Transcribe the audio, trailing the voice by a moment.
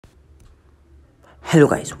Hello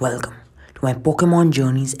guys, welcome to my Pokemon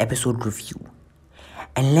Journeys episode review.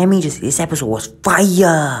 And let me just say, this episode was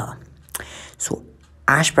fire! So,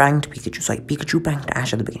 Pikachu pranked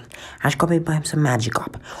Ash at the beginning. Ash got bit by some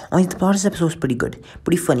Magikarp. Only the plot of this episode was pretty good.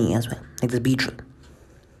 Pretty funny as well. Like this beetle.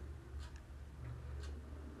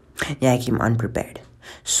 Yeah, I came unprepared.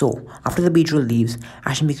 So, after the beetle leaves,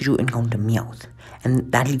 Ash and Pikachu encounter Meowth. And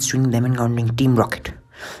that leads to them encountering Team Rocket.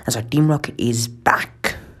 That's why Team Rocket is back.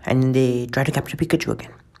 And they try to capture Pikachu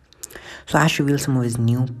again. So Ash reveals some of his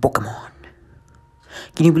new Pokemon.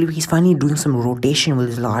 Can you believe he's finally doing some rotation with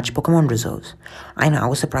his large Pokemon reserves? I know, I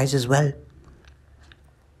was surprised as well.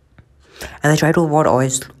 And they try to avoid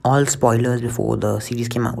all spoilers before the series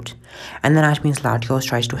came out. And then Ash means Latios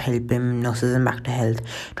tries to help him, nurses him back to health,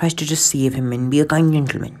 tries to just save him and be a kind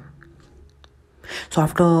gentleman. So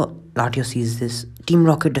after Latios sees this, Team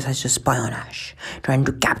Rocket decides to spy on Ash, trying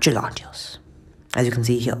to capture Latios. As you can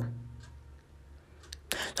see here.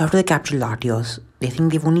 So after they capture Latios, they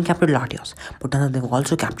think they've only captured Latios, but turns out they've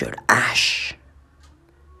also captured Ash.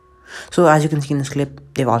 So as you can see in this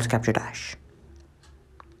clip, they've also captured Ash.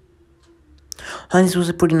 And this was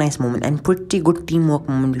a pretty nice moment and pretty good teamwork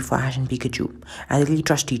moment before Ash and Pikachu, as they really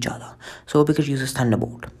trust each other. So Pikachu uses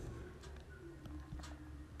Thunderbolt.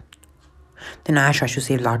 Then Ash tries to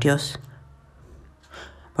save Latios,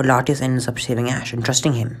 but Latios ends up saving Ash and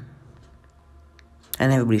trusting him.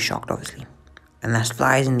 And everybody's shocked, obviously. And Ash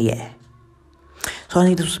flies in the air. So I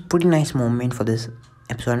think this was a pretty nice moment for this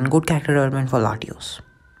episode and good character development for Latios.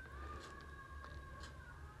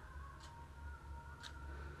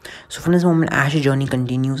 So from this moment, Ash's journey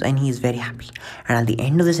continues and he is very happy. And at the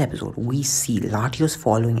end of this episode, we see Latios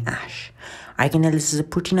following Ash. I can tell this is a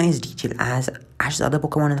pretty nice detail as Ash's other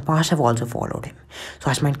Pokemon in the past have also followed him. So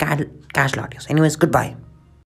Ash might catch Latios. Anyways, goodbye.